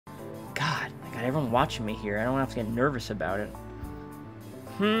God, I got everyone watching me here. I don't have to get nervous about it.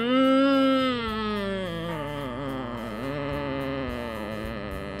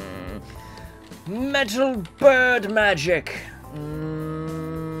 Metal bird magic.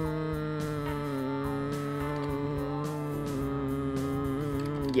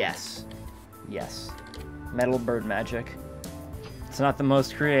 Yes. Yes. Metal bird magic. It's not the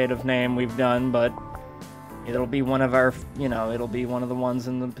most creative name we've done, but it'll be one of our, you know, it'll be one of the ones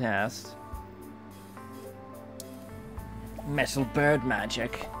in the past. Metal bird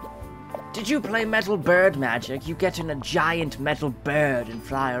magic. Did you play metal bird magic? You get in a giant metal bird and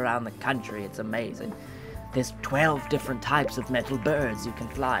fly around the country. It's amazing. There's 12 different types of metal birds you can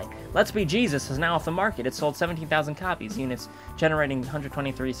fly. Let's Be Jesus is now off the market. It sold 17,000 copies, units generating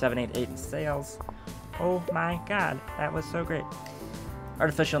 123,788 in sales. Oh my god, that was so great.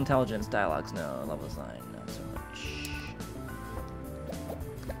 Artificial intelligence, dialogues, no. Level design, not so much.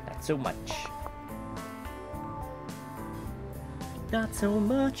 Not so much. Not so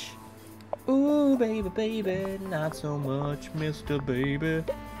much. Ooh, baby, baby, not so much, Mr. Baby.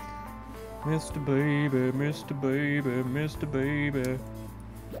 Mr. Baby, Mr. Baby, Mr. Baby.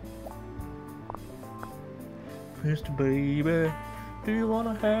 Mr. Baby, do you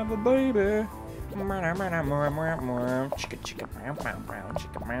wanna have a baby? Metal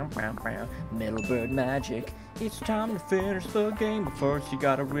bird magic. It's time to finish the game, but first you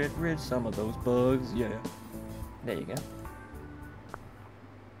gotta rid some of those bugs, yeah. There you go.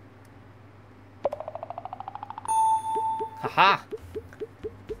 Haha!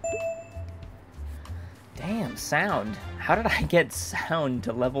 Damn, sound. How did I get sound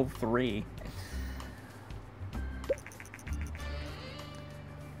to level 3?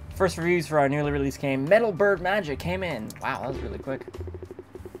 First reviews for our newly released game, Metal Bird Magic, came in. Wow, that was really quick.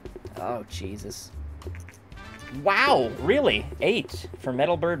 Oh, Jesus. Wow, really? 8 for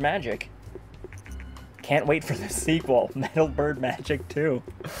Metal Bird Magic. Can't wait for the sequel, Metal Bird Magic 2.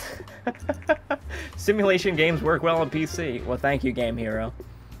 Simulation games work well on PC. Well, thank you, Game Hero.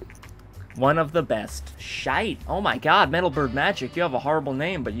 One of the best. Shite. Oh my god, Metal Bird Magic. You have a horrible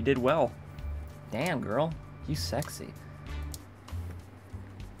name, but you did well. Damn, girl. You sexy.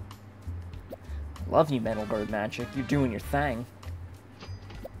 Love you, Metal Bird Magic. You're doing your thing.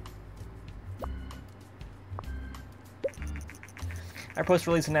 Our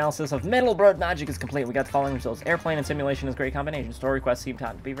post-release analysis of Metal Bird Magic is complete. We got the following results. Airplane and simulation is a great combination. Story requests seem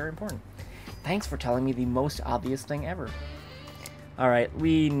to be very important. Thanks for telling me the most obvious thing ever. Alright,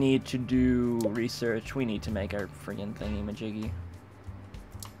 we need to do research. We need to make our friggin' thingy-majiggy.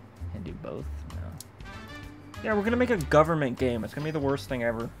 And do both? No. Yeah, we're gonna make a government game. It's gonna be the worst thing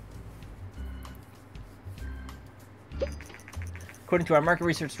ever. According to our market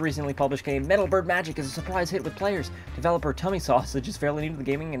research recently published game, Metal Bird Magic is a surprise hit with players. Developer Tummy Sausage is fairly new to the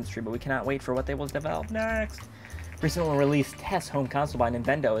gaming industry, but we cannot wait for what they will develop next. Recently released test home console by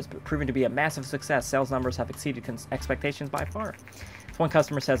Nintendo has proven to be a massive success. Sales numbers have exceeded expectations by far. One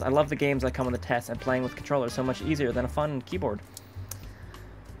customer says, I love the games that come with the test, and playing with controllers so much easier than a fun keyboard.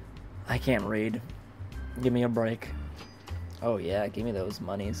 I can't read. Give me a break. Oh yeah, give me those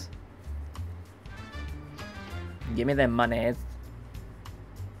monies. Give me them monies.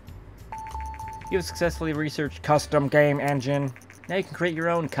 You have successfully researched custom game engine. Now you can create your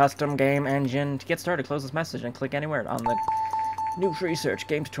own custom game engine. To get started, close this message and click anywhere on the new research,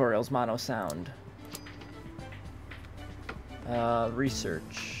 game tutorials, mono sound.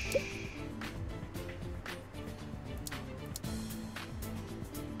 Research.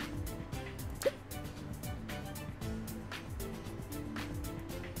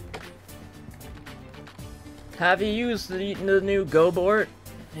 Have you used the new GoBort?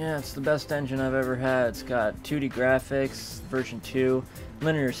 Yeah, it's the best engine I've ever had. It's got 2D graphics, version 2,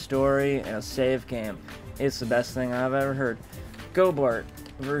 linear story, and a save game. It's the best thing I've ever heard. GoBort,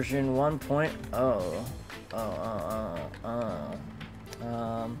 version 1.0.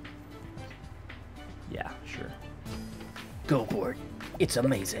 Yeah, sure. GoBort, it's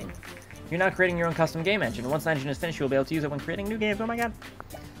amazing. You're not creating your own custom game engine. Once the engine is finished, you'll be able to use it when creating new games. Oh my god.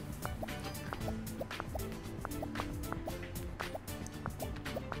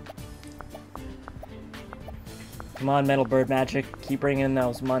 Come on, Metal Bird Magic. Keep bringing in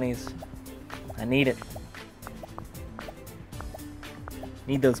those monies. I need it.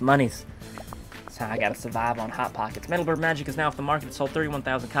 Need those monies. That's how I gotta survive on Hot Pockets. Metal Bird Magic is now off the market. It sold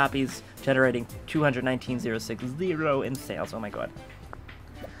 31,000 copies, generating 219,060 in sales. Oh my god.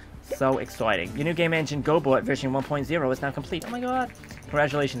 So exciting. Your new game engine, GoBort version 1.0, is now complete. Oh my god.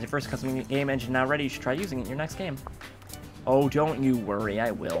 Congratulations, your first custom game engine now ready. You should try using it in your next game. Oh, don't you worry, I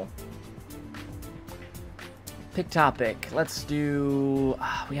will. Pick topic. Let's do...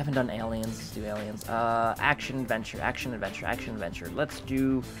 we haven't done aliens. Let's do aliens. Action, adventure, action, adventure, action, adventure. Let's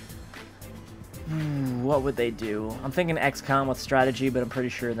do... what would they do? I'm thinking XCOM with strategy, but I'm pretty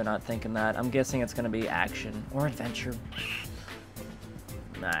sure they're not thinking that. I'm guessing it's going to be action. Or adventure.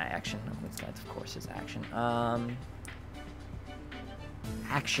 Nah, action. That, of course, is action.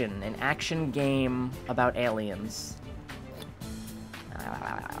 Action. An action game about aliens.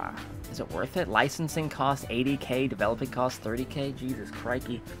 Is it worth it? Licensing cost $80K, developing cost $30K. Jesus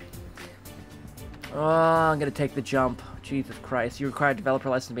crikey. Oh, I'm gonna take the jump. Jesus Christ. You require a developer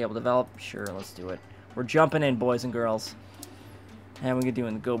license to be able to develop? Sure, let's do it. We're jumping in, boys and girls. And we're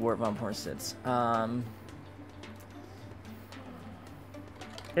doing the Go Board Von Sits.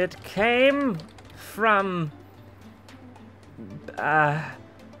 It came from...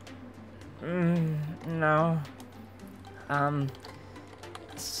 no.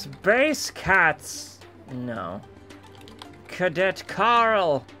 Space Cats. No. Cadet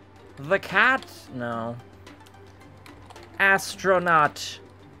Carl. The cat? No. Astronaut.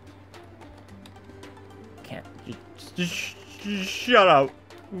 Can't. Just shut up.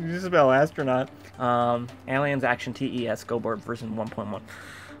 You spell astronaut. Aliens Action TES Go Board version 1.1.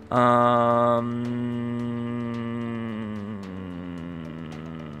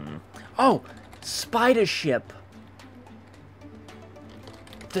 Oh! Spider Ship.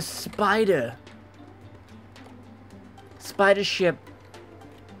 The spider. Spider Ship.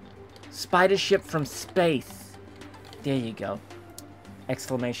 Spider Ship from space. There you go.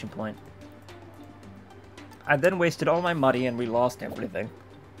 Exclamation point. I then wasted all my money and we lost everything.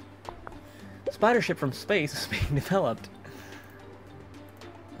 Spider Ship from space is being developed.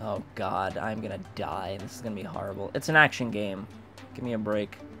 Oh god, I'm gonna die. This is gonna be horrible. It's an action game. Give me a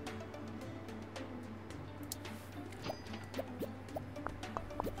break.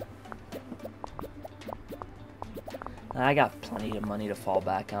 I got plenty of money to fall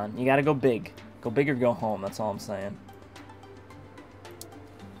back on. You gotta go big. Go big or go home, that's all I'm saying.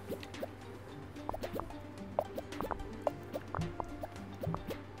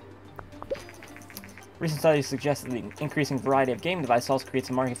 Recent studies suggest that the increasing variety of game devices also creates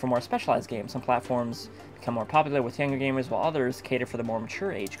a market for more specialized games. Some platforms become more popular with younger gamers, while others cater for the more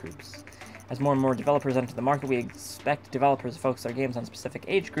mature age groups. As more and more developers enter the market, we expect developers to focus their games on specific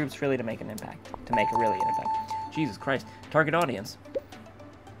age groups really to make an impact. To make a really an impact. Jesus Christ. Target audience.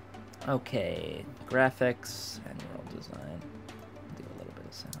 Okay. Graphics and world design. Do a little bit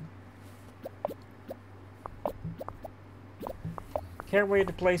of sound. Can't wait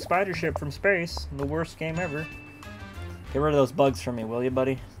to play Spider Ship from space. The worst game ever. Get rid of those bugs for me, will you,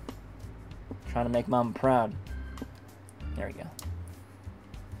 buddy? Trying to make Mama proud. There we go.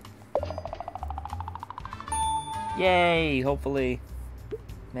 Yay! Hopefully.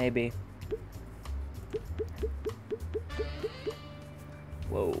 Maybe.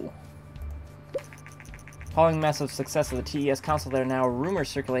 Whoa. Following massive success of the TES console, there are now rumors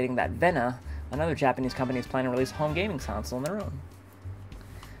circulating that Vena, another Japanese company, is planning to release a home gaming console on their own.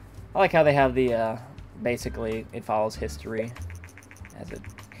 I like how they have the, basically, it follows history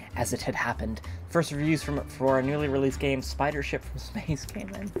as it had happened. First reviews for a newly released game, Spider Ship from Space, came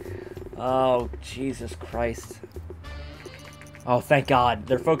in. Oh, Jesus Christ. Oh, thank God.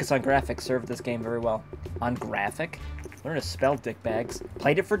 Their focus on graphics served this game very well. On graphic? Learn to spell, dickbags.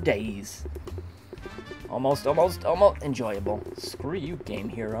 Played it for days. Almost enjoyable. Screw you, Game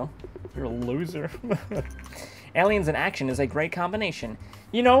Hero. You're a loser. Aliens in action is a great combination.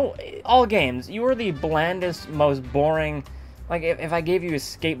 You know, all games, you are the blandest, most boring... Like, if I gave you a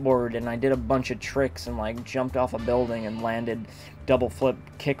skateboard and I did a bunch of tricks and, like, jumped off a building and landed double flip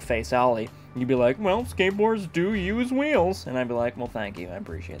kick face ollie, you'd be like, well, skateboards do use wheels. And I'd be like, well, thank you. I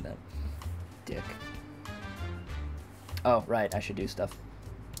appreciate that. Dick. Oh, right. I should do stuff.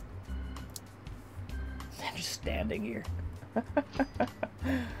 I'm just standing here.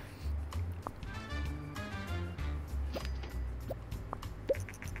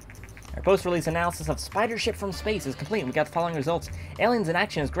 Our post-release analysis of Spider Ship from Space is complete, and we got the following results. Aliens in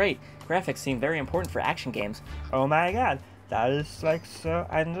action is great. Graphics seem very important for action games. Oh my god, that is like so...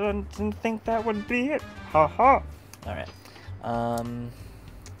 I didn't think that would be it. Ha ha. Alright.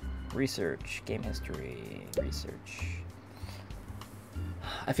 Research. Game history. Research.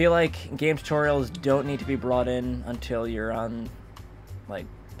 I feel like game tutorials don't need to be brought in until you're on, like,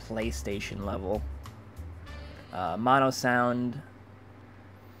 PlayStation level. Mono sound...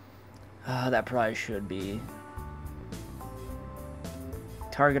 that probably should be.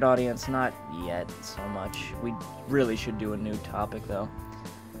 Target audience, not yet so much. We really should do a new topic, though.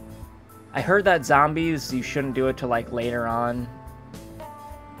 I heard that zombies, you shouldn't do it till, like, later on.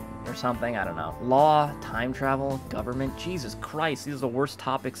 Or something. I don't know. Law, time travel, government. Jesus Christ, these are the worst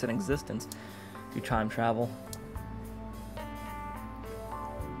topics in existence. Do time travel.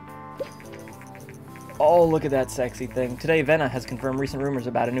 Oh, look at that sexy thing. Today, Vena has confirmed recent rumors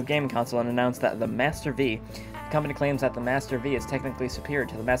about a new gaming console and announced that the Master V. The company claims that the Master V is technically superior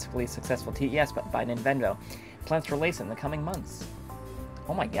to the massively successful TES by Nintendo. It plans to release it in the coming months.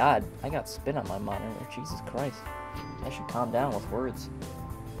 Oh my god, I got spin on my monitor. Jesus Christ. I should calm down with words.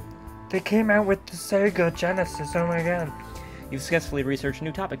 They came out with the Sega Genesis, oh my god. You've successfully researched a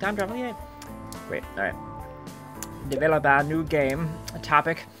new topic. Time travel, yay. Great, alright. Develop a new game. A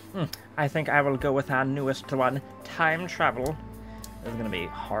topic. I think I will go with our newest one. Time travel. This is gonna be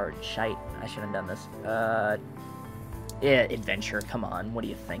hard shite. I shouldn't have done this. Yeah, adventure. Come on, what are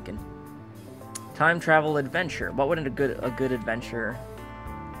you thinking? Time travel adventure. What would a good adventure?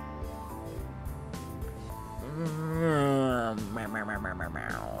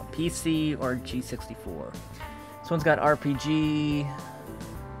 PC or G64? This one's got RPG.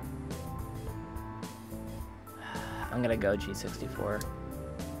 I'm gonna go G64.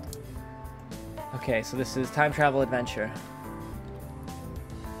 Okay, so this is time travel adventure.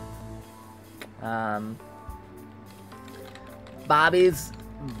 Bobby's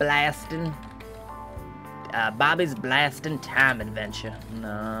blasting time adventure.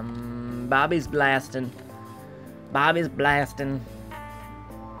 Bobby's blasting.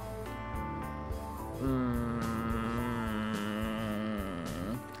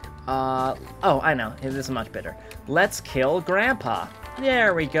 Oh, I know. This is much better. Let's Kill Grandpa.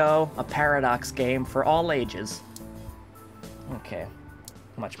 There we go. A Paradox game for all ages. Okay.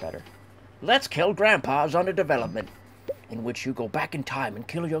 Much better. Let's Kill Grandpa is under development, in which you go back in time and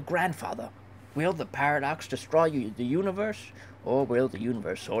kill your grandfather. Will the Paradox destroy the universe, or will the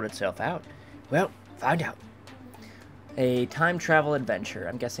universe sort itself out? Well, find out. A time travel adventure.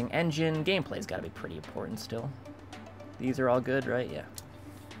 I'm guessing engine. Gameplay's gotta be pretty important still. These are all good, right? Yeah.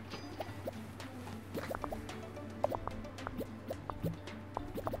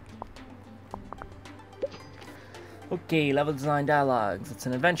 Okay, level design dialogues. It's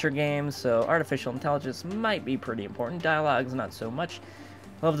an adventure game, so artificial intelligence might be pretty important. Dialogues, not so much.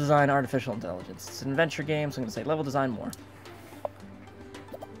 Level design, artificial intelligence. It's an adventure game, so I'm going to say level design more.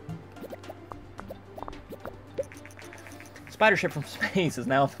 Spider ship from space is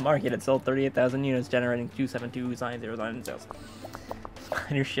now off the market. It sold 38,000 units, generating 272,909 in sales.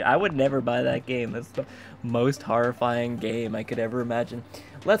 Spider ship. I would never buy that game. That's the most horrifying game I could ever imagine.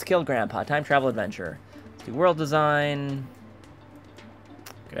 Let's Kill Grandpa. Time travel adventure. Do world design,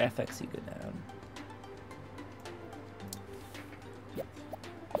 graphics, you go down.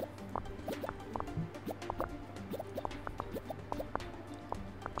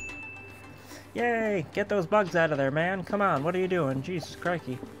 Yay! Get those bugs out of there, man. Come on, what are you doing? Jesus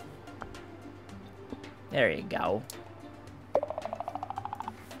crikey. There you go.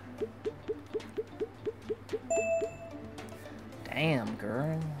 Damn,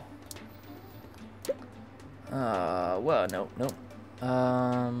 girl. Well, nope.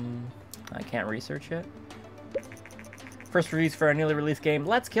 I can't research it. First reviews for our newly released game,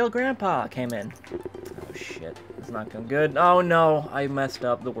 Let's Kill Grandpa, came in. Oh, shit. It's not going good. Oh, no. I messed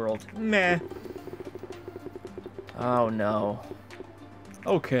up the world. Meh. Oh, no.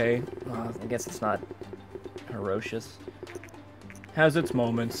 Okay. I guess it's not ferocious. Has its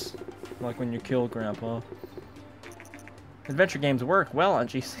moments. Like when you kill Grandpa. Adventure games work well on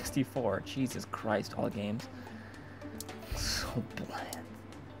G64. Jesus Christ, all games. So bland.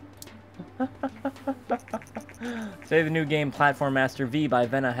 Today the new game Platform Master V by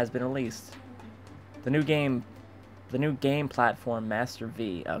Vena has been released. The new game Platform Master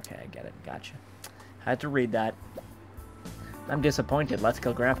V. Okay, I get it. Gotcha. I had to read that. I'm disappointed. Let's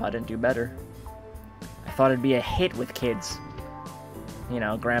Kill Grandpa didn't do better. I thought it'd be a hit with kids. You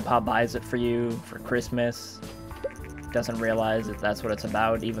know, Grandpa buys it for you for Christmas. Doesn't realize that that's what it's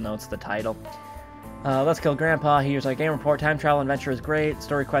about, even though it's the title. Let's Kill Grandpa. Here's our game report. Time travel adventure is great.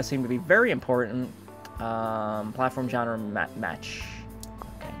 Story quests seem to be very important. Platform genre match.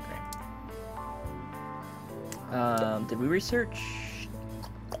 Okay, great. Did we research?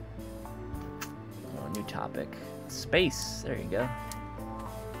 Oh, new topic. Space. There you go.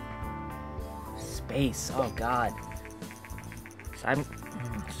 Space. Oh, God.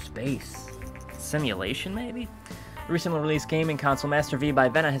 Space. Simulation, maybe? The recently released gaming console Master V by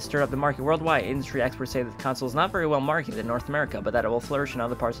Vena has stirred up the market worldwide. Industry experts say that the console is not very well marketed in North America, but that it will flourish in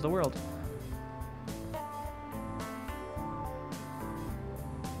other parts of the world.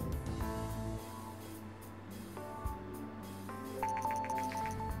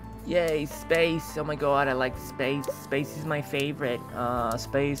 Yay, space. Oh my god, I like space. Space is my favorite.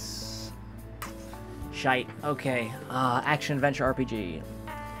 Space... Shite. Okay. Action adventure RPG.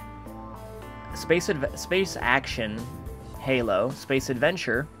 Space action. Halo. Space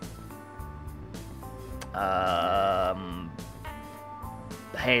adventure.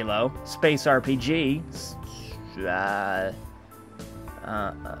 Halo. Space RPG.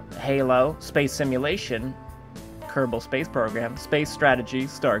 Halo. Space simulation. Kerbal Space Program, Space Strategy,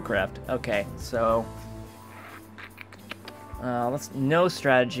 StarCraft. Okay, so let's no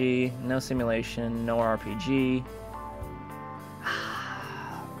strategy, no simulation, no RPG.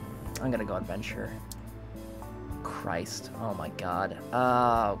 I'm gonna go adventure. Christ, oh my god.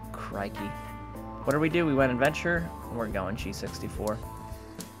 Oh, crikey. What do? We went adventure. We're going G64.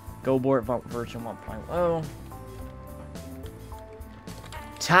 Go board version 1.0.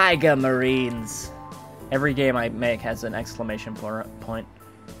 Tiger Marines. Every game I make has an exclamation point.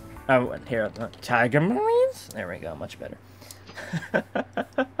 Oh, here, Tiger Marines? There we go, much better.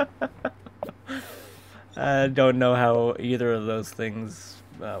 I don't know how either of those things,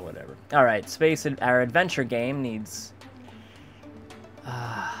 whatever. Alright, our adventure game needs...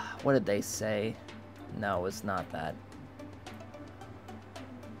 what did they say? No, it's not that.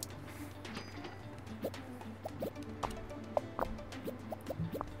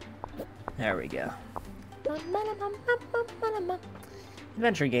 There we go.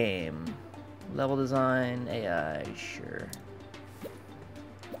 Adventure game. Level design, AI, sure.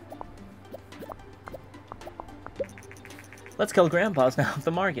 Let's Kill Grandpa's now off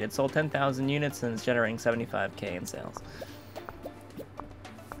the market. It sold 10,000 units and is generating 75k in sales.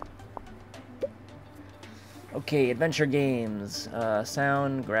 Okay, adventure games.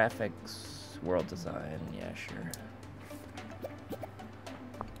 Sound, graphics, world design, yeah, sure.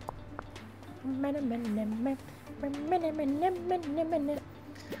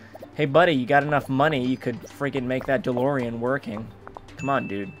 Hey buddy, you got enough money, you could freaking make that DeLorean working. Come on,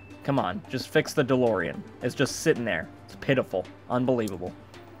 dude. Come on, just fix the DeLorean. It's just sitting there. It's pitiful. Unbelievable.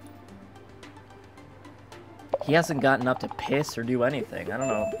 He hasn't gotten up to piss or do anything. I don't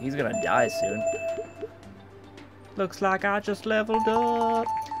know. He's gonna die soon. Looks like I just leveled up.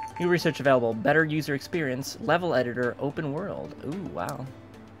 New research available. Better user experience. Level editor. Open world. Ooh, wow.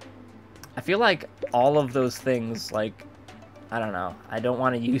 I feel like all of those things, like, I don't know. I don't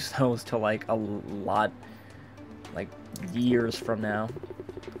want to use those till, like, a lot, like, years from now.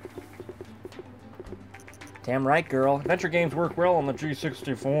 Damn right, girl. Adventure games work well on the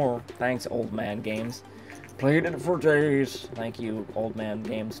G64. Thanks, Old Man Games. Played it for days. Thank you, Old Man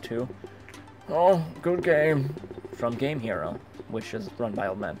Games, too. Oh, good game. From Game Hero, which is run by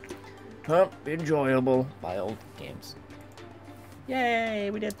Old Men. Enjoyable by Old Games. Yay,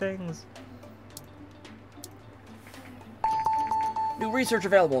 we did things. New research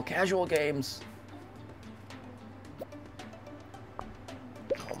available. Casual games.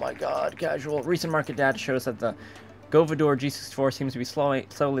 Oh my god, casual. Recent market data shows that the Govador G64 seems to be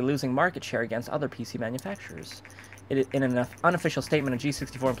slowly losing market share against other PC manufacturers. In an unofficial statement, a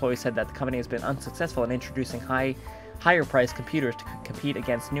G64 employee said that the company has been unsuccessful in introducing higher-priced computers to compete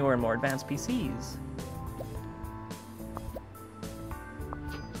against newer and more advanced PCs.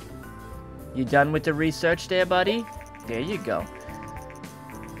 You done with the research there, buddy? There you go.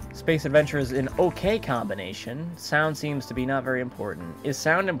 Space adventure is an okay combination. Sound seems to be not very important. Is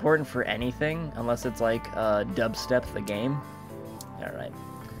sound important for anything? Unless it's like dubstep the game? Alright.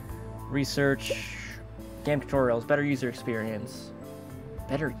 Research. Game tutorials. Better user experience.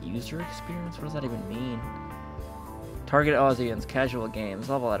 Better user experience? What does that even mean? Target audience. Casual games.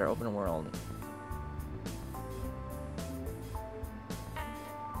 Level editor. Open world.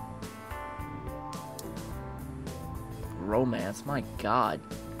 Romance. My god.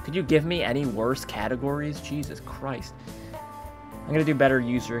 Could you give me any worse categories? Jesus Christ. I'm gonna do better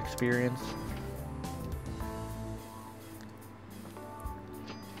user experience.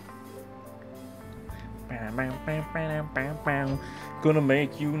 Gonna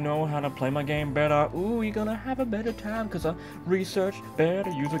make you know how to play my game better. Ooh, you're gonna have a better time because I researched better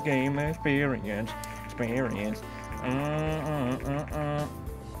user game experience. To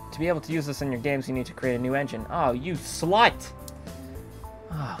be able to use this in your games, you need to create a new engine. Oh, you slut!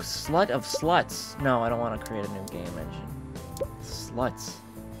 Oh, slut of sluts. No, I don't want to create a new game engine. Sluts.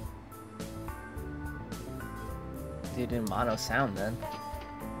 They did mono sound then.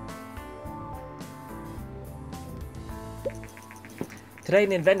 Today,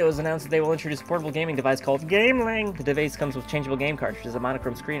 Nintendo has announced that they will introduce a portable gaming device called GameLink. The device comes with changeable game cartridges, a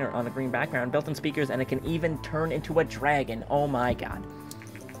monochrome screen on a green background, built-in speakers, and it can even turn into a dragon. Oh my god.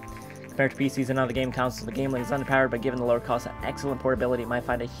 Compared to PCs and other game consoles, the Game Link is underpowered, but given the lower cost and excellent portability, it might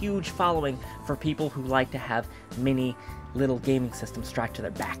find a huge following for people who like to have mini little gaming systems strapped to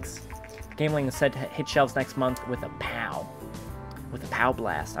their backs. The Game Link is said to hit shelves next month with a POW. With a POW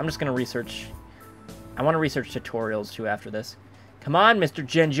blast. I'm just going to research. I want to research tutorials too after this. Come on, Mr.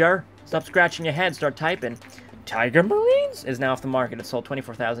 Ginger. Stop scratching your head. Start typing. Tiger Marines is now off the market. It sold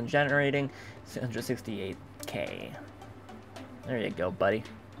 24,000, generating 168K. There you go, buddy.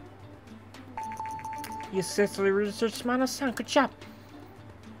 You seriously research Mana-san. Good job.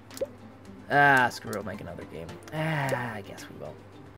 Ah, screw it. Make another game. Ah, I guess we will.